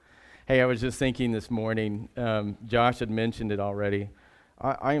Hey, I was just thinking this morning, Josh had mentioned it already.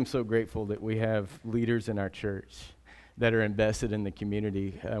 I am so grateful that we have leaders in our church that are invested in the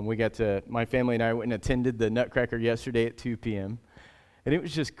community. My family and I went and attended the Nutcracker yesterday at 2 p.m. And it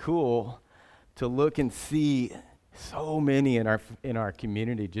was just cool to look and see so many in our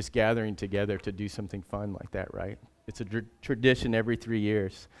community just gathering together to do something fun like that, right? It's a tradition every 3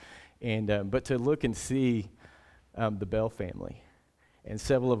 years. But to look and see the Bell family and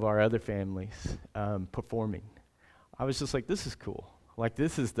several of our other families performing, I was just like, this is cool. Like,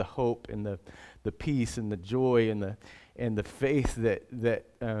 this is the hope and the peace and the joy and the faith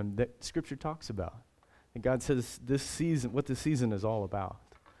that Scripture talks about. And God says what this season is all about,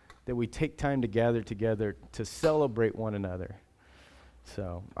 that we take time to gather together to celebrate one another.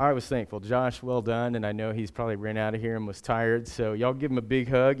 So I was thankful. Josh, well done, and I know he's probably ran out of here and was tired, so y'all give him a big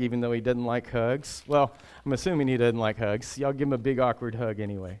hug, even though he doesn't like hugs. Well, I'm assuming he doesn't like hugs. Y'all give him a big, awkward hug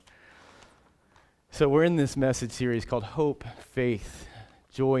anyway. So we're in this message series called Hope, Faith,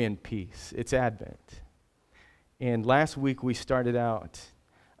 Joy, and Peace. It's Advent. And last week we started out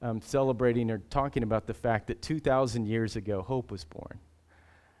celebrating or talking about the fact that 2,000 years ago, hope was born,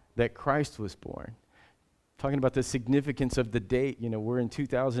 that Christ was born. Talking about the significance of the date, we're in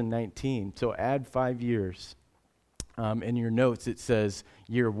 2019, so add 5 years. In your notes it says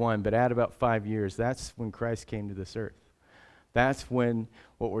year 1, but add about 5 years. That's when Christ came to this earth. That's when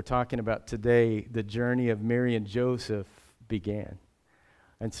what we're talking about today, the journey of Mary and Joseph, began.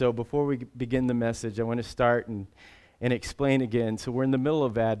 And so before we begin the message, I want to start and explain again. So we're in the middle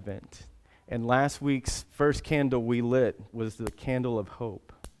of Advent, and last week's first candle we lit was the candle of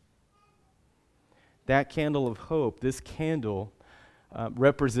hope. That candle of hope, this candle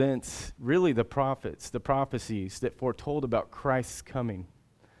represents really the prophets, the prophecies that foretold about Christ's coming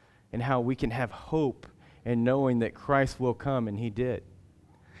and how we can have hope in knowing that Christ will come, and he did.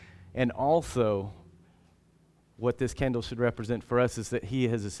 And also, what this candle should represent for us is that he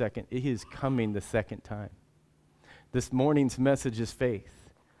is coming the second time. This morning's message is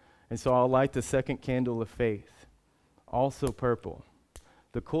faith. And so I'll light the second candle of faith, also purple.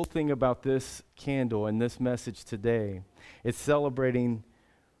 The cool thing about this candle and this message today is celebrating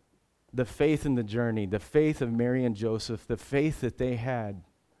the faith in the journey, the faith of Mary and Joseph, the faith that they had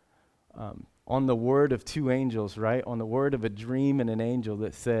on the word of two angels, right? On the word of a dream and an angel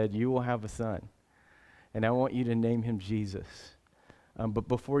that said, you will have a son, and I want you to name him Jesus. But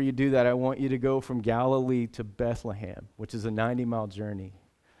before you do that, I want you to go from Galilee to Bethlehem, which is a 90-mile journey.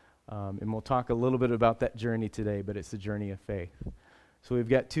 And we'll talk a little bit about that journey today, but it's a journey of faith. So we've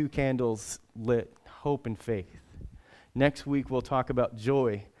got two candles lit, hope and faith. Next week we'll talk about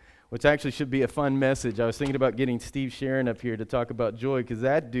joy, which actually should be a fun message. I was thinking about getting Steve Sharon up here to talk about joy, because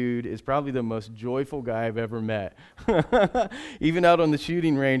that dude is probably the most joyful guy I've ever met. Even out on the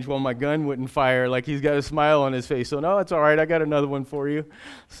shooting range while my gun wouldn't fire, like he's got a smile on his face. So no, it's all right, I got another one for you.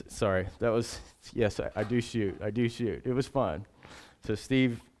 Sorry, yes, I do shoot. It was fun. So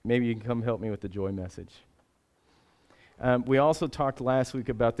Steve, maybe you can come help me with the joy message. We also talked last week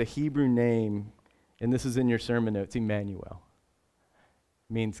about the Hebrew name, and this is in your sermon notes, Emmanuel.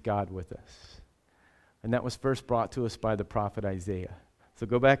 Means God with us. And that was first brought to us by the prophet Isaiah. So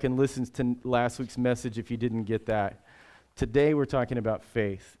go back and listen to last week's message if you didn't get that. Today we're talking about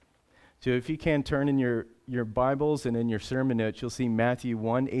faith. So if you can turn in your Bibles and in your sermon notes, you'll see Matthew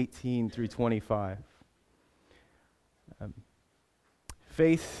 1:18 through 25.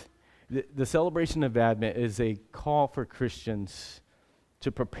 Faith. The celebration of Advent is a call for Christians to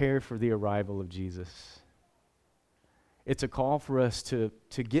prepare for the arrival of Jesus. It's a call for us to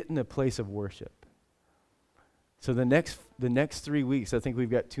get in a place of worship. So the next 3 weeks, I think we've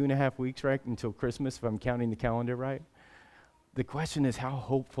got 2.5 weeks, right, until Christmas, if I'm counting the calendar right. The question is, how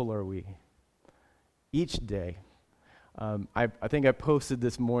hopeful are we? Each day. I think I posted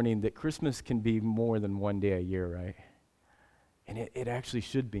this morning that Christmas can be more than one day a year, right? And it actually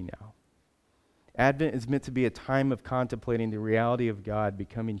should be now. Advent is meant to be a time of contemplating the reality of God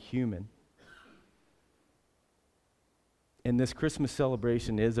becoming human. And this Christmas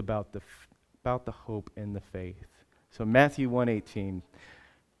celebration is about the hope and the faith. So Matthew 1:18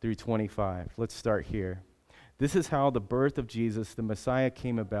 through 25. Let's start here. This is how the birth of Jesus, the Messiah,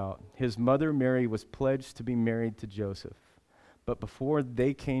 came about. His mother Mary was pledged to be married to Joseph. But before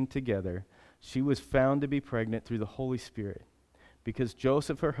they came together, she was found to be pregnant through the Holy Spirit. Because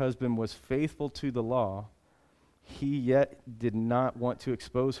Joseph, her husband, was faithful to the law, he yet did not want to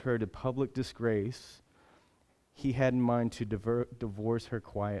expose her to public disgrace. He had in mind to divorce her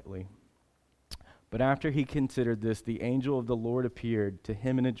quietly. But after he considered this, the angel of the Lord appeared to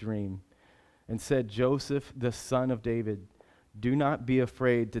him in a dream and said, Joseph, the son of David, Do not be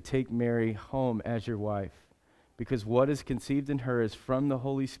afraid to take Mary home as your wife, because what is conceived in her is from the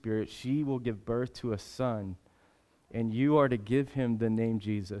Holy Spirit. She will give birth to a son, and you are to give him the name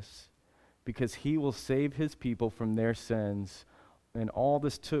Jesus, because he will save his people from their sins. And all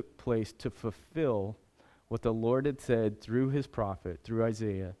this took place to fulfill what the Lord had said through his prophet, through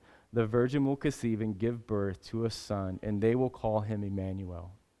Isaiah. The virgin will conceive and give birth to a son, and they will call him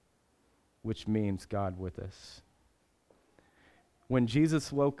Emmanuel, which means God with us. When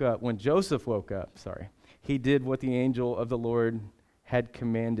Joseph woke up, he did what the angel of the Lord had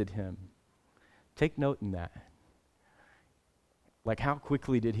commanded him. Take note in that. Like, how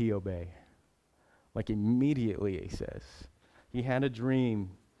quickly did he obey? Like, immediately, he says. He had a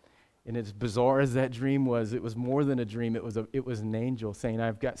dream, and as bizarre as that dream was, it was more than a dream. It was an angel saying,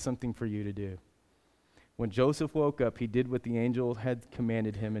 I've got something for you to do. When Joseph woke up, he did what the angel had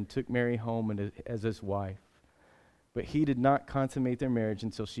commanded him and took Mary home as his wife. But he did not consummate their marriage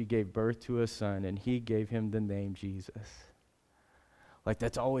until she gave birth to a son, and he gave him the name Jesus. Like,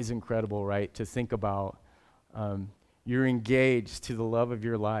 that's always incredible, right? To think about you're engaged to the love of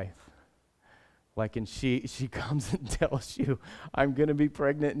your life. Like, and she comes and tells you, I'm going to be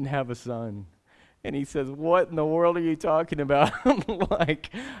pregnant and have a son. And he says, what in the world are you talking about? Like,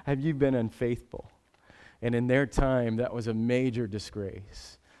 have you been unfaithful? And in their time, that was a major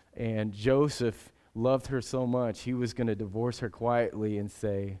disgrace. And Joseph loved her so much, he was going to divorce her quietly and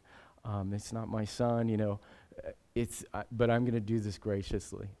say, it's not my son, but I'm going to do this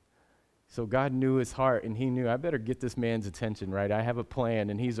graciously. So God knew his heart, and he knew, I better get this man's attention, right? I have a plan,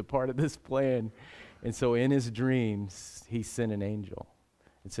 and he's a part of this plan. And so in his dreams, he sent an angel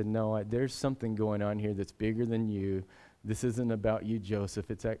and said, no, there's something going on here that's bigger than you. This isn't about you,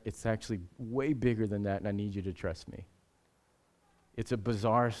 Joseph. It's actually way bigger than that, and I need you to trust me. It's a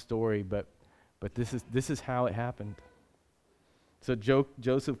bizarre story, but this is how it happened. So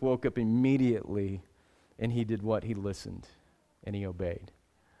Joseph woke up immediately, and he did what? He listened, and he obeyed.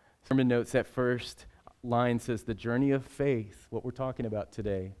 Sermon notes, that first line says, the journey of faith, what we're talking about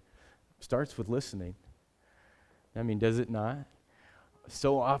today, starts with listening. I mean, does it not?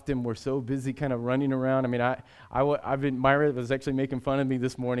 So often we're so busy kind of running around. I mean, Myra was actually making fun of me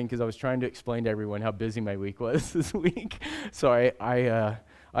this morning because I was trying to explain to everyone how busy my week was this week. So I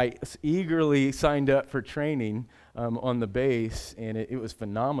eagerly signed up for training on the base, and it was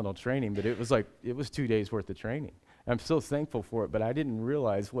phenomenal training, but it was 2 days worth of training. I'm so thankful for it, but I didn't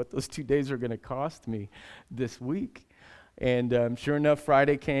realize what those 2 days are going to cost me this week. And sure enough,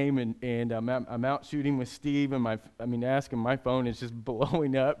 Friday came, and I'm out shooting with Steve, and my phone is just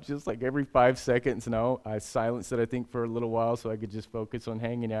blowing up just like every 5 seconds. No, I silenced it, I think, for a little while so I could just focus on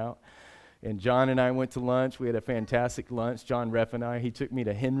hanging out. And John and I went to lunch. We had a fantastic lunch. John Reff and I, he took me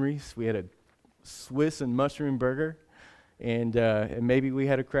to Henry's. We had a Swiss and mushroom burger. And maybe we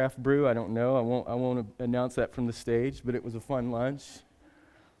had a craft brew. I don't know. I won't announce that from the stage, but it was a fun lunch.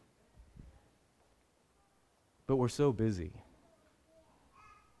 But we're so busy.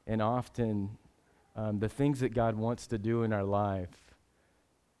 And often, the things that God wants to do in our life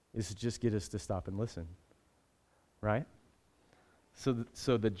is to just get us to stop and listen, right?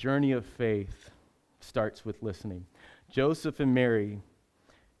 So the journey of faith starts with listening. Joseph and Mary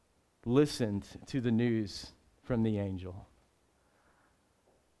listened to the news from the angel.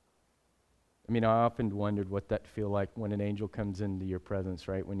 I mean, I often wondered what that feel like when an angel comes into your presence,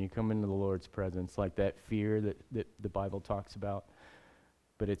 right? When you come into the Lord's presence, like that fear that the Bible talks about.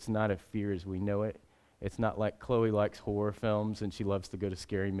 But it's not a fear as we know it. It's not like Chloe likes horror films and she loves to go to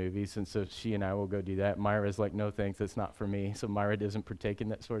scary movies, and so she and I will go do that. Myra's like, no thanks, that's not for me. So Myra doesn't partake in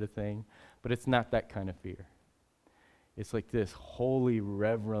that sort of thing. But it's not that kind of fear. It's like this holy,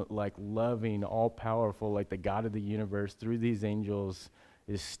 reverent, like loving, all-powerful, like the God of the universe through these angels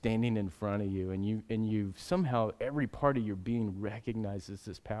is standing in front of you, and you somehow, every part of your being recognizes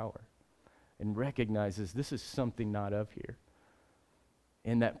this power and recognizes this is something not of here.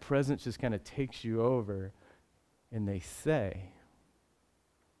 And that presence just kind of takes you over, and they say,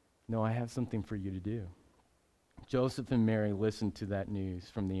 no, I have something for you to do. Joseph and Mary listened to that news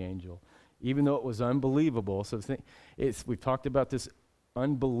from the angel, even though it was unbelievable. So we've talked about this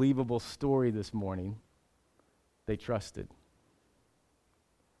unbelievable story this morning. They trusted.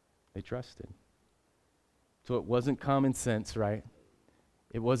 They trusted. So it wasn't common sense, right?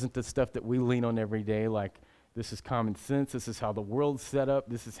 It wasn't the stuff that we lean on every day, like this is common sense, this is how the world's set up,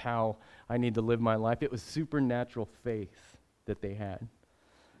 this is how I need to live my life. It was supernatural faith that they had.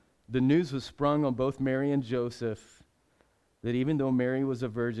 The news was sprung on both Mary and Joseph that even though Mary was a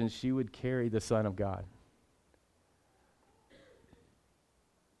virgin, she would carry the Son of God.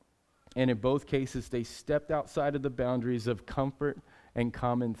 And in both cases, they stepped outside of the boundaries of comfort and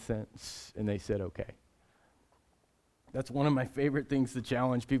common sense, and they said, okay. That's one of my favorite things to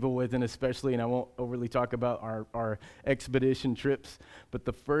challenge people with, and especially, and I won't overly talk about our expedition trips, but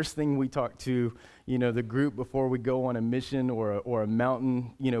the first thing we talk to, the group before we go on a mission or a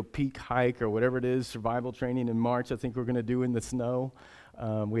mountain, peak hike or whatever it is, survival training in March, I think we're going to do in the snow.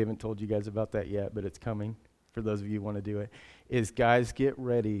 We haven't told you guys about that yet, but it's coming for those of you who want to do it, is guys, get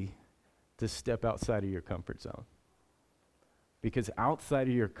ready to step outside of your comfort zone. Because outside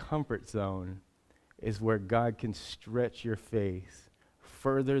of your comfort zone is where God can stretch your faith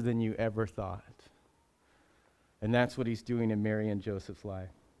further than you ever thought. And that's what he's doing in Mary and Joseph's life.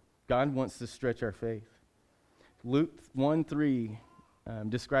 God wants to stretch our faith. Luke 1:3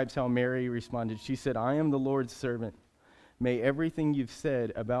 describes how Mary responded. She said, I am the Lord's servant. May everything you've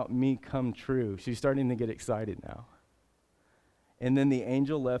said about me come true. She's starting to get excited now. And then the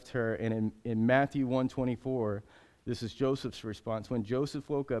angel left her, and in Matthew 1:24, this is Joseph's response. When Joseph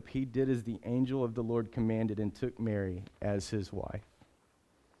woke up, he did as the angel of the Lord commanded and took Mary as his wife.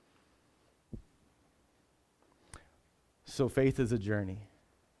 So faith is a journey.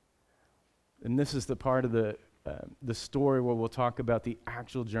 And this is the part of the story where we'll talk about the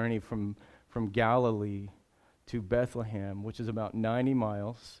actual journey from Galilee to Bethlehem, which is about 90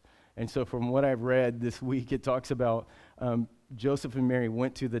 miles. And so from what I've read this week, it talks about Joseph and Mary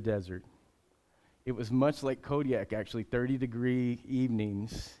went to the desert. It was much like Kodiak, actually, 30-degree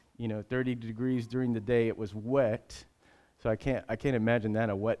evenings, 30 degrees during the day. It was wet, so I can't imagine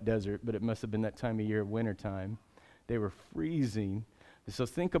that, a wet desert, but it must have been that time of year, wintertime. They were freezing. So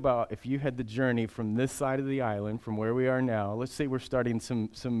think about if you had the journey from this side of the island, from where we are now. Let's say we're starting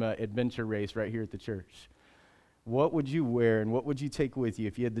some adventure race right here at the church. What would you wear and what would you take with you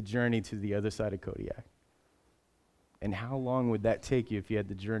if you had the journey to the other side of Kodiak? And how long would that take you if you had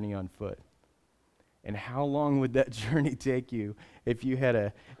the journey on foot? And how long would that journey take you if you had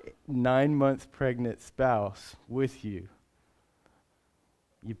a 9-month pregnant spouse with you?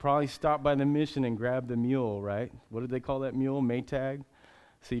 You'd probably stop by the mission and grab the mule, right? What did they call that mule? Maytag?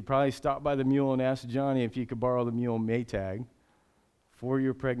 So you'd probably stop by the mule and ask Johnny if you could borrow the mule Maytag for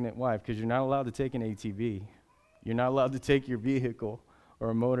your pregnant wife, because you're not allowed to take an ATV. You're not allowed to take your vehicle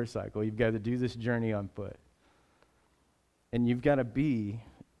or a motorcycle. You've got to do this journey on foot. And you've got to be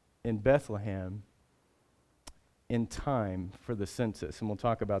in Bethlehem in time for the census, and we'll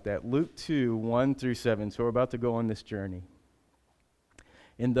talk about that. Luke 2:1-7, so we're about to go on this journey.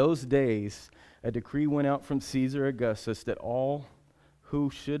 In those days, a decree went out from Caesar Augustus that all who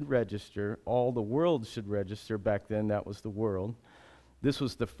should register, all the world should register. Back then, that was the world. This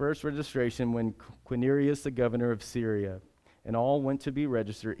was the first registration when Quirinius, the governor of Syria, and all went to be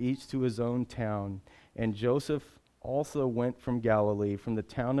registered, each to his own town. And Joseph also went from Galilee, from the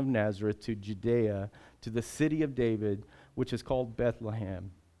town of Nazareth to Judea, to the city of David, which is called Bethlehem,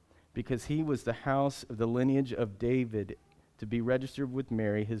 because he was the house of the lineage of David, to be registered with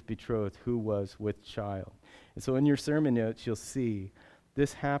Mary, his betrothed, who was with child. And so in your sermon notes, you'll see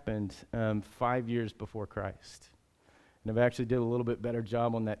this happened 5 years before Christ. And I've actually did a little bit better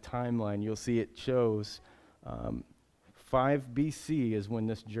job on that timeline. You'll see it shows 5 BC is when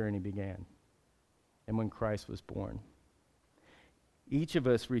this journey began and when Christ was born. Each of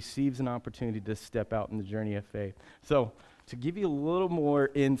us receives an opportunity to step out in the journey of faith. So to give you a little more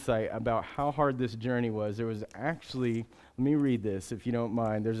insight about how hard this journey was, there was actually, let me read this if you don't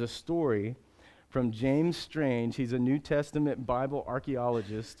mind. There's a story from James Strange. He's a New Testament Bible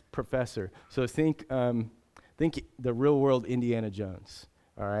archaeologist professor. So think the real world Indiana Jones,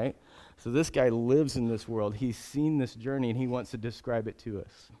 all right? So this guy lives in this world. He's seen this journey, and he wants to describe it to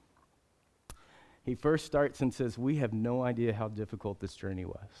us. He first starts and says, we have no idea how difficult this journey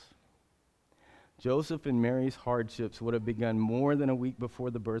was. Joseph and Mary's hardships would have begun more than a week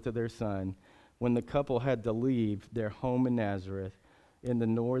before the birth of their son, when the couple had to leave their home in Nazareth in the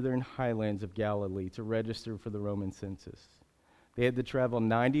northern highlands of Galilee to register for the Roman census. They had to travel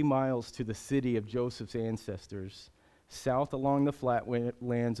 90 miles to the city of Joseph's ancestors, south along the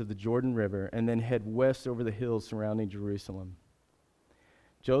flatlands of the Jordan River, and then head west over the hills surrounding Jerusalem.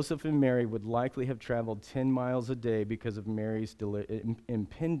 Joseph and Mary would likely have traveled 10 miles a day because of Mary's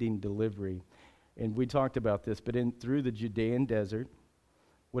impending delivery. And we talked about this, but through the Judean desert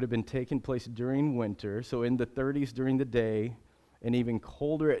would have been taking place during winter, so in the 30s during the day, and even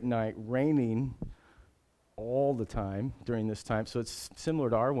colder at night, raining all the time during this time. So it's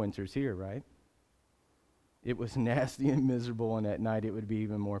similar to our winters here, right? It was nasty and miserable, and at night it would be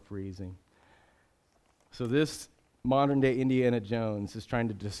even more freezing. So this modern-day Indiana Jones is trying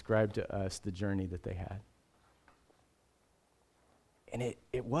to describe to us the journey that they had. And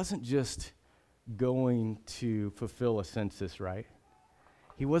it wasn't just going to fulfill a census, right?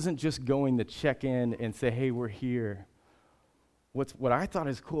 He wasn't just going to check in and say, hey, we're here. What I thought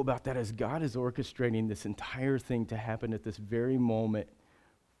is cool about that is God is orchestrating this entire thing to happen at this very moment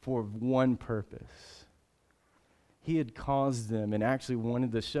for one purpose. He had caused them and actually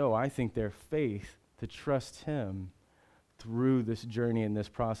wanted to show, I think, their faith to trust him through this journey and this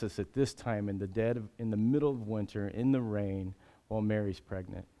process at this time in the middle of winter, in the rain, while Mary's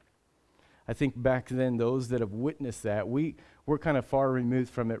pregnant. I think back then, those that have witnessed that, we're kind of far removed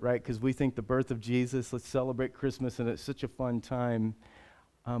from it, right? Because we think the birth of Jesus, let's celebrate Christmas, and it's such a fun time.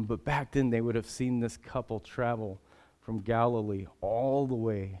 But back then, they would have seen this couple travel from Galilee all the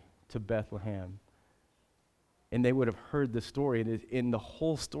way to Bethlehem. And they would have heard the story, and the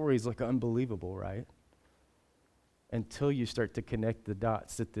whole story is like unbelievable, right? Until you start to connect the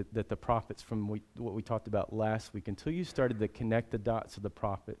dots that the prophets from what we talked about last week, until you started to connect the dots of the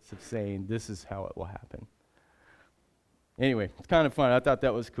prophets of saying, this is how it will happen. Anyway, it's kind of fun. I thought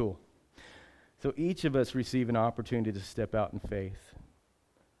that was cool. So each of us receive an opportunity to step out in faith.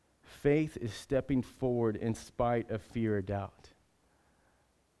 Faith is stepping forward in spite of fear or doubt.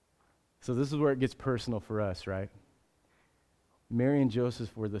 So this is where it gets personal for us, right? Mary and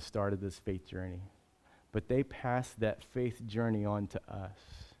Joseph were the start of this faith journey. But they passed that faith journey on to us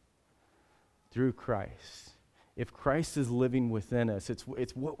through Christ. If Christ is living within us, it's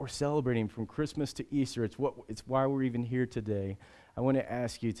what we're celebrating from Christmas to Easter. It's why we're even here today. I want to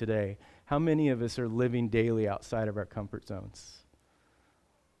ask you today, how many of us are living daily outside of our comfort zones?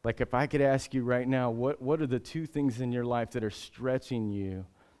 Like if I could ask you right now, what are the two things in your life that are stretching you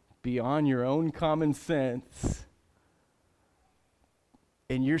beyond your own common sense?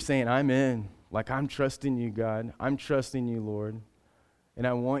 And you're saying, I'm in. Like, I'm trusting you, God. I'm trusting you, Lord. And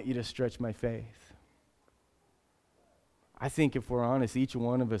I want you to stretch my faith. I think if we're honest, each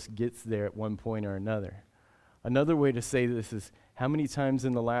one of us gets there at one point or another. Another way to say this is, how many times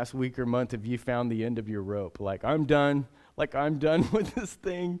in the last week or month have you found the end of your rope? Like, I'm done with this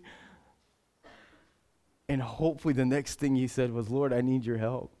thing. And hopefully the next thing you said was, Lord, I need your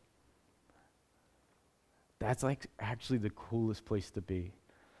help. That's like actually the coolest place to be.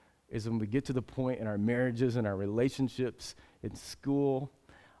 Is when we get to the point in our marriages and our relationships, in school,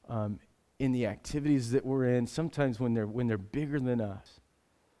 in the activities that we're in, sometimes when they're bigger than us,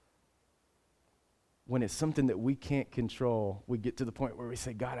 when it's something that we can't control, we get to the point where we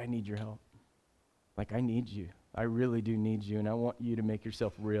say, God, I need your help. Like, I need you. I really do need you, and I want you to make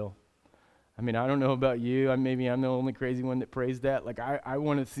yourself real. I mean, I don't know about you. Maybe I'm the only crazy one that prays that. Like, I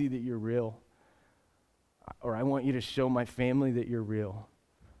want to see that you're real. Or I want you to show my family that you're real.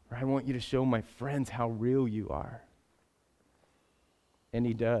 Or I want you to show my friends how real you are. And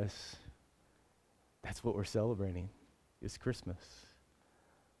he does. That's what we're celebrating. It's Christmas.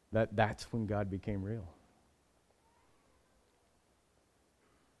 That's when God became real.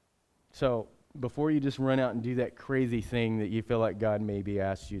 So before you just run out and do that crazy thing that you feel like God maybe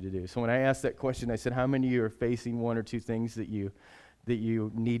asked you to do. So when I asked that question, I said, how many of you are facing one or two things that you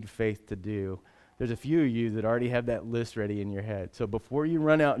need faith to do? There's a few of you that already have that list ready in your head. So before you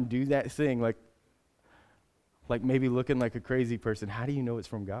run out and do that thing, like maybe looking like a crazy person, how do you know it's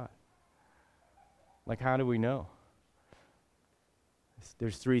from God? Like, how do we know?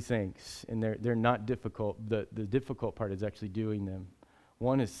 There's three things, and they're not difficult. The difficult part is actually doing them.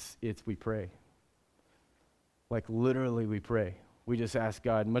 One is we pray. Like literally we pray. We just ask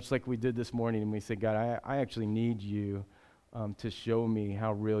God, much like we did this morning, and we say, God, I actually need you to show me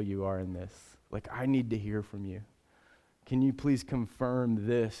how real you are in this. Like, I need to hear from you. Can you please confirm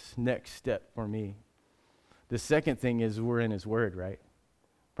this next step for me? The second thing is we're in his word, right?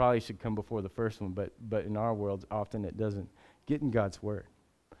 Probably should come before the first one, but in our world, often it doesn't. Get in God's word.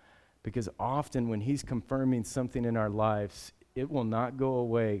 Because often when he's confirming something in our lives, it will not go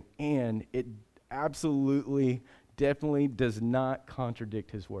away, and it absolutely, definitely does not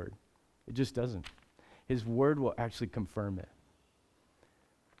contradict his word. It just doesn't. His word will actually confirm it.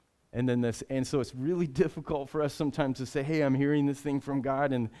 And so it's really difficult for us sometimes to say, hey, I'm hearing this thing from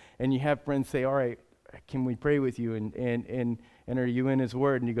God, and you have friends say, all right, can we pray with you, and are you in his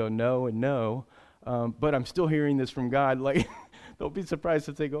word? And you go, no and no, but I'm still hearing this from God. Like, don't be surprised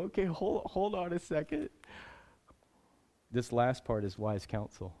if they go, okay, hold on a second. This last part is wise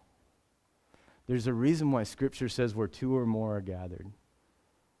counsel. There's a reason why Scripture says where two or more are gathered.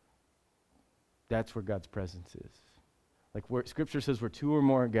 That's where God's presence is. Like where Scripture says where two or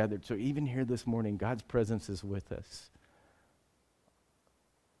more are gathered. So even here this morning, God's presence is with us.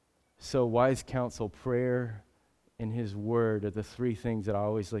 So wise counsel, prayer, and his word are the three things that I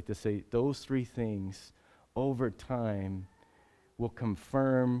always like to say. Those three things, over time, will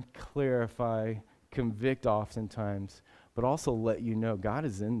confirm, clarify, convict oftentimes, but also let you know God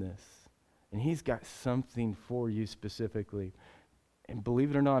is in this. And he's got something for you specifically. And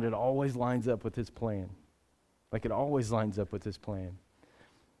believe it or not, it always lines up with his plan. Like it always lines up with his plan.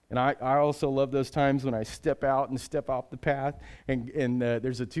 And I also love those times when I step out and step off the path and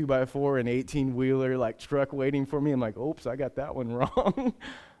there's a 2x4 and 18-wheeler like truck waiting for me. I'm like, oops, I got that one wrong.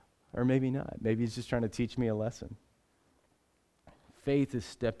 Or maybe not. Maybe he's just trying to teach me a lesson. Faith is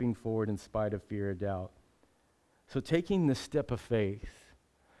stepping forward in spite of fear or doubt. So taking the step of faith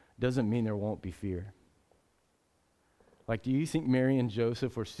doesn't mean there won't be fear. Like, do you think Mary and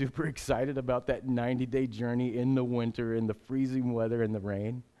Joseph were super excited about that 90-day journey in the winter, in the freezing weather, in the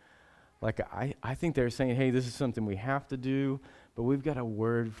rain? Like, I think they're saying, hey, this is something we have to do, but we've got a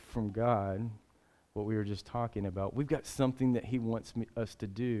word from God, what we were just talking about. We've got something that he wants us to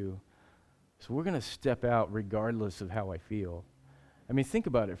do, so we're going to step out regardless of how I feel. I mean, think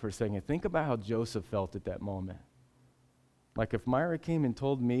about it for a second. Think about how Joseph felt at that moment. Like, if Myra came and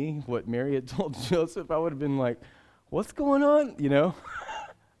told me what Mary had told Joseph, I would have been like, what's going on, you know?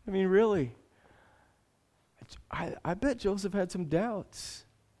 I mean, really. I bet Joseph had some doubts.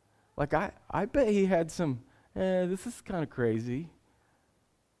 Like, I bet he had some, this is kind of crazy.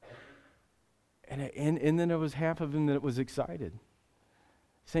 And then there was half of him that was excited.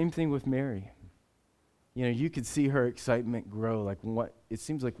 Same thing with Mary. You know, you could see her excitement grow. Like, it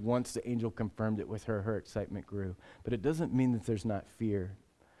seems like once the angel confirmed it with her, her excitement grew. But it doesn't mean that there's not fear.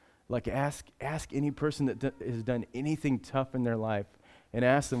 Like, ask any person that has done anything tough in their life and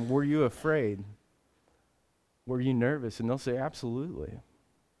ask them, were you afraid? Were you nervous? And they'll say, absolutely.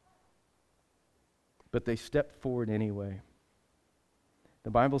 But they stepped forward anyway.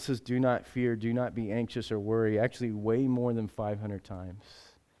 The Bible says, do not fear, do not be anxious or worry, actually way more than 500 times,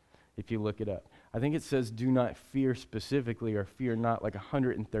 if you look it up. I think it says do not fear specifically or fear not like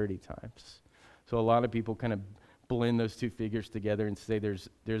 130 times. So a lot of people kind of blend those two figures together and say there's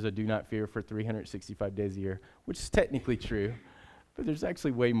a do not fear for 365 days a year, which is technically true, but there's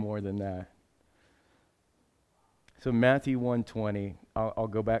actually way more than that. So Matthew 1:20, I'll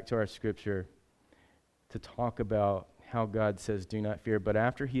go back to our scripture to talk about how God says do not fear. But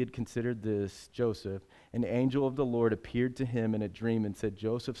after he had considered this, Joseph, an angel of the Lord appeared to him in a dream and said,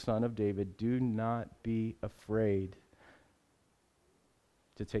 Joseph, son of David, do not be afraid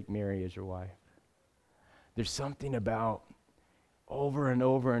to take Mary as your wife. There's something about over and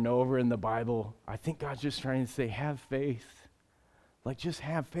over and over in the Bible, I think God's just trying to say, have faith. Like, just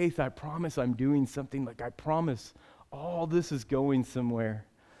have faith. I promise I'm doing something. Like, I promise all this is going somewhere.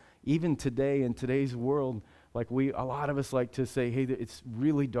 Even today, in today's world, like a lot of us like to say, hey, it's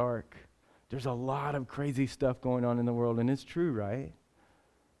really dark. There's a lot of crazy stuff going on in the world, and it's true, right?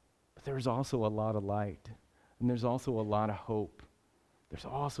 But there's also a lot of light, and there's also a lot of hope. There's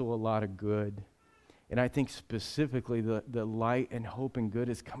also a lot of good. And I think specifically the light and hope and good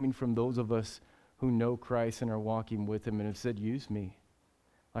is coming from those of us who know Christ and are walking with him and have said, use me.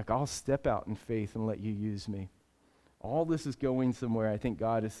 Like, I'll step out in faith and let you use me. All this is going somewhere, I think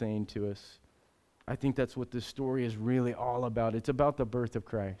God is saying to us. I think that's what this story is really all about. It's about the birth of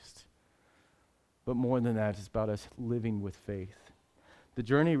Christ. But more than that, it's about us living with faith. The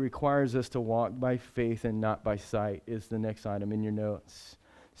journey requires us to walk by faith and not by sight is the next item in your notes.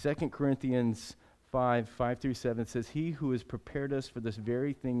 2 Corinthians 5:5-7 says, he who has prepared us for this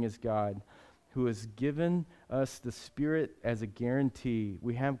very thing is God, who has given us the Spirit as a guarantee.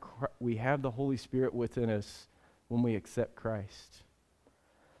 We have the Holy Spirit within us when we accept Christ.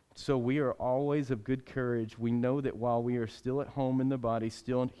 So we are always of good courage. We know that while we are still at home in the body,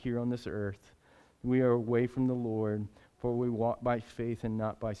 still here on this earth, we are away from the Lord, for we walk by faith and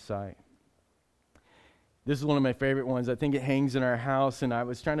not by sight. This is one of my favorite ones. I think it hangs in our house, and I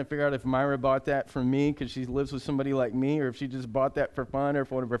was trying to figure out if Myra bought that for me because she lives with somebody like me, or if she just bought that for fun, or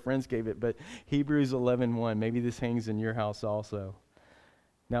if one of her friends gave it. But Hebrews 11:1, maybe this hangs in your house also.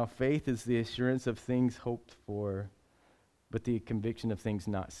 Now faith is the assurance of things hoped for, but the conviction of things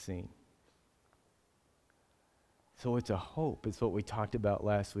not seen. So it's a hope. It's what we talked about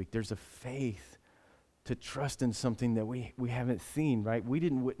last week. There's a faith to trust in something that we haven't seen, right? We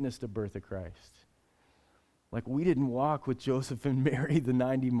didn't witness the birth of Christ. Like, we didn't walk with Joseph and Mary the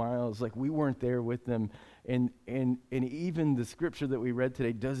 90 miles. Like, we weren't there with them. And even the scripture that we read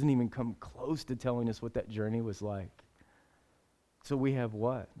today doesn't even come close to telling us what that journey was like. So we have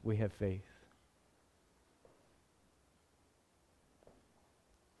what? We have faith.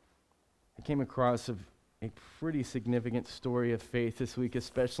 I came across a pretty significant story of faith this week,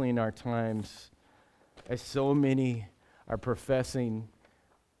 especially in our times, as so many are professing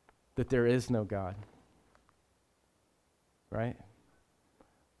that there is no God. Right?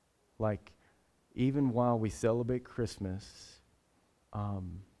 Like, even while we celebrate Christmas,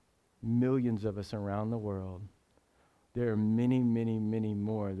 millions of us around the world, there are many, many, many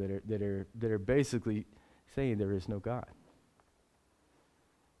more that are basically saying there is no God.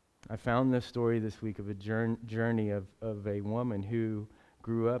 I found this story this week of a journey of a woman who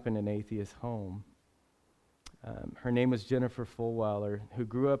grew up in an atheist home. Her name was Jennifer Fulwiler, who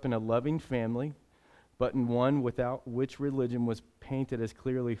grew up in a loving family, but in one without which religion was painted as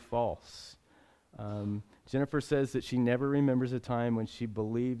clearly false. Jennifer says that she never remembers a time when she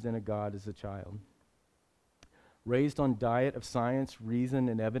believed in a God as a child. Raised on diet of science, reason,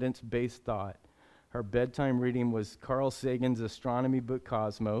 and evidence-based thought, her bedtime reading was Carl Sagan's astronomy book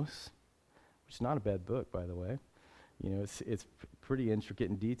Cosmos, which is not a bad book, by the way. You know, it's pretty intricate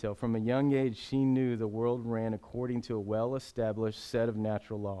in detail. From a young age, she knew the world ran according to a well-established set of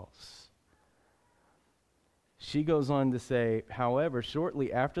natural laws. She goes on to say, however,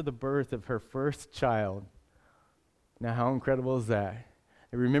 shortly after the birth of her first child, now how incredible is that?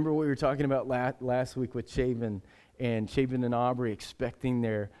 And remember what we were talking about last week with Chavin and Aubrey expecting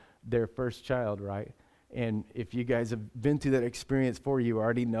their first child, right? And if you guys have been through that experience before, you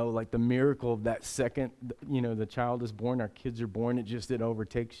already know, like, the miracle of that second, the child is born, our kids are born, it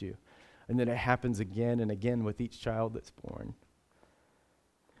overtakes you. And then it happens again and again with each child that's born.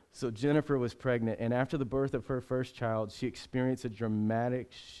 So Jennifer was pregnant, and after the birth of her first child, she experienced a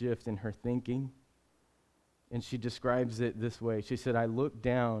dramatic shift in her thinking. And she describes it this way. She said, I looked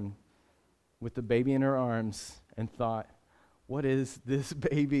down with the baby in her arms and thought, what is this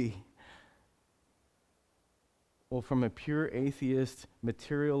baby? Well, from a pure atheist,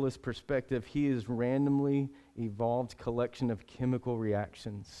 materialist perspective, he is randomly evolved collection of chemical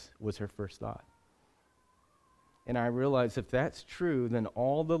reactions, was her first thought. And I realized if that's true, then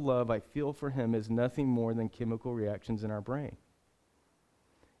all the love I feel for him is nothing more than chemical reactions in our brain.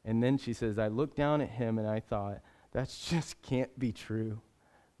 And then she says, I looked down at him and I thought, that just can't be true.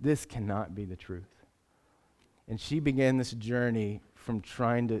 This cannot be the truth. And she began this journey from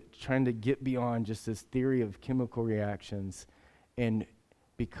trying to get beyond just this theory of chemical reactions. And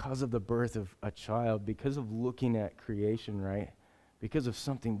because of the birth of a child, because of looking at creation, right? Because of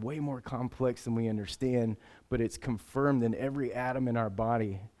something way more complex than we understand, but it's confirmed in every atom in our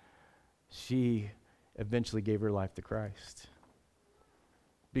body, she eventually gave her life to Christ.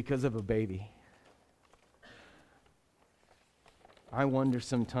 Because of a baby. I wonder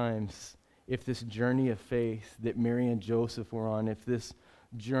sometimes if this journey of faith that Mary and Joseph were on, if this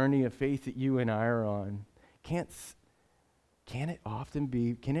journey of faith that you and I are on, can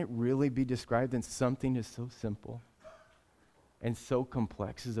it really be described in something as so simple and so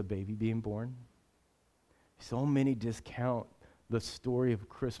complex as a baby being born? So many discount the story of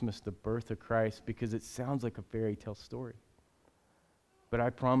Christmas, the birth of Christ, because it sounds like a fairy tale story. But I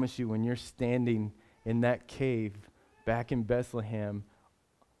promise you, when you're standing in that cave back in Bethlehem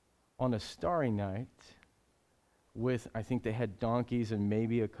on a starry night with, I think they had donkeys and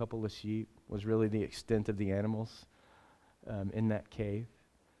maybe a couple of sheep, was really the extent of the animals in that cave,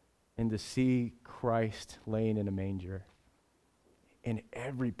 and to see Christ laying in a manger, and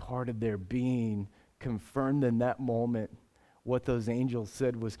every part of their being confirmed in that moment what those angels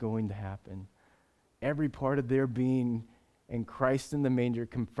said was going to happen. Every part of their being and Christ in the manger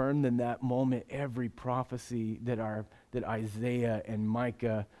confirmed in that moment every prophecy that Isaiah and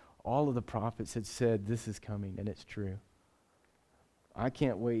Micah, all of the prophets had said, this is coming, and it's true. I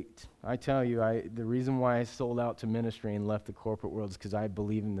can't wait. I tell you, the reason why I sold out to ministry and left the corporate world is because I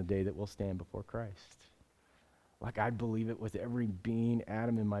believe in the day that we'll stand before Christ. Like, I believe it with every being,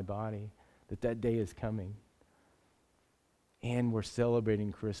 atom in my body, that day is coming. And we're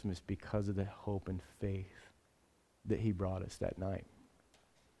celebrating Christmas because of the hope and faith that he brought us that night.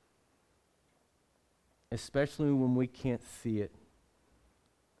 Especially when we can't see it,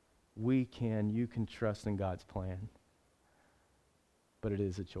 you can trust in God's plan. But it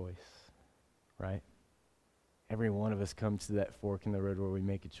is a choice, right? Every one of us comes to that fork in the road where we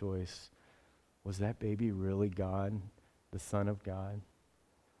make a choice. Was that baby really God, the Son of God?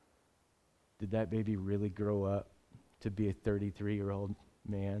 Did that baby really grow up to be a 33-year-old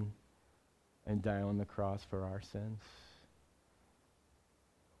man and die on the cross for our sins?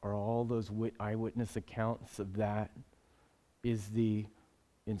 Are all those eyewitness accounts of that, is the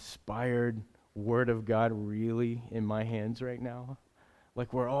inspired Word of God really in my hands right now?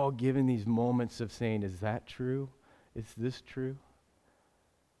 Like, we're all given these moments of saying, is that true? Is this true?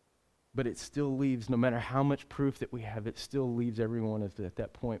 But it still leaves, no matter how much proof that we have, it still leaves every one of us at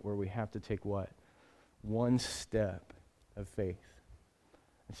that point where we have to take what? One step of faith.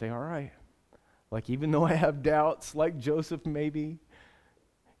 And say, all right, like, even though I have doubts, like Joseph maybe,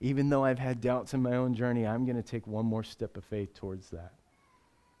 Even though I've had doubts in my own journey, I'm going to take one more step of faith towards that.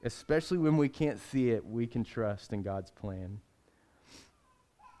 Especially when we can't see it, we can trust in God's plan.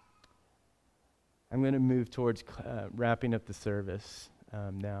 I'm going to move towards wrapping up the service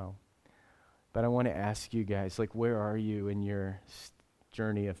now. But I want to ask you guys, like, where are you in your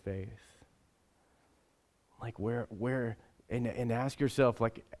journey of faith? Like, where, and ask yourself,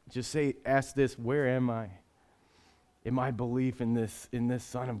 like, ask this, where am I? In my belief in this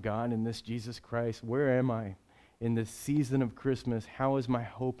Son of God, in this Jesus Christ, where am I in this season of Christmas? How is my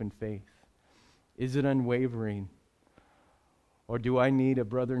hope and faith? Is it unwavering? Or do I need a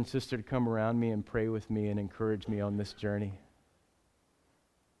brother and sister to come around me and pray with me and encourage me on this journey?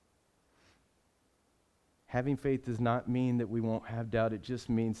 Having faith does not mean that we won't have doubt. It just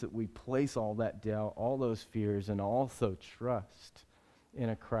means that we place all that doubt, all those fears, and also trust in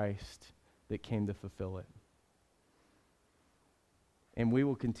a Christ that came to fulfill it. And we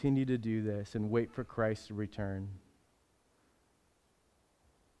will continue to do this and wait for Christ to return.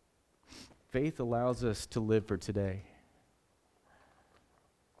 Faith allows us to live for today.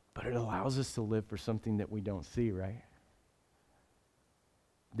 But it allows us to live for something that we don't see, right?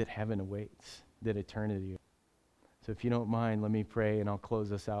 That heaven awaits, that eternity. So if you don't mind, let me pray and I'll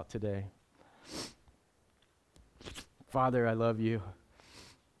close us out today. Father, I love you.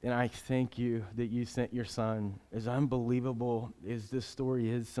 And I thank you that you sent your Son. As unbelievable as this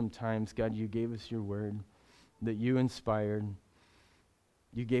story is sometimes, God, you gave us your word that you inspired.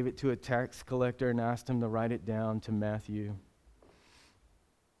 You gave it to a tax collector and asked him to write it down to Matthew.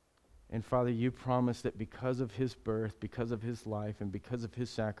 And Father, you promised that because of his birth, because of his life, and because of his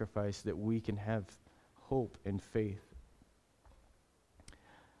sacrifice, that we can have hope and faith.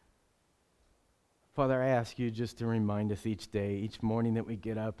 Father, I ask you just to remind us each day, each morning that we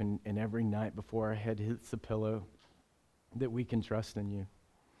get up, and every night before our head hits the pillow, that we can trust in you,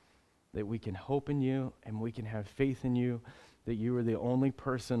 that we can hope in you, and we can have faith in you, that you are the only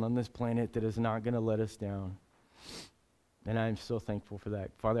person on this planet that is not going to let us down. And I am so thankful for that.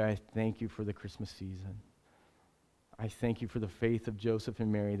 Father, I thank you for the Christmas season. I thank you for the faith of Joseph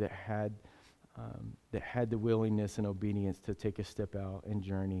and Mary that had the willingness and obedience to take a step out and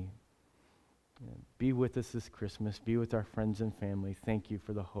journey. Be with us this Christmas. Be with our friends and family. Thank you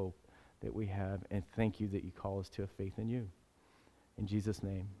for the hope that we have, and thank you that you call us to a faith in you. In Jesus'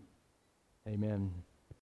 name, amen.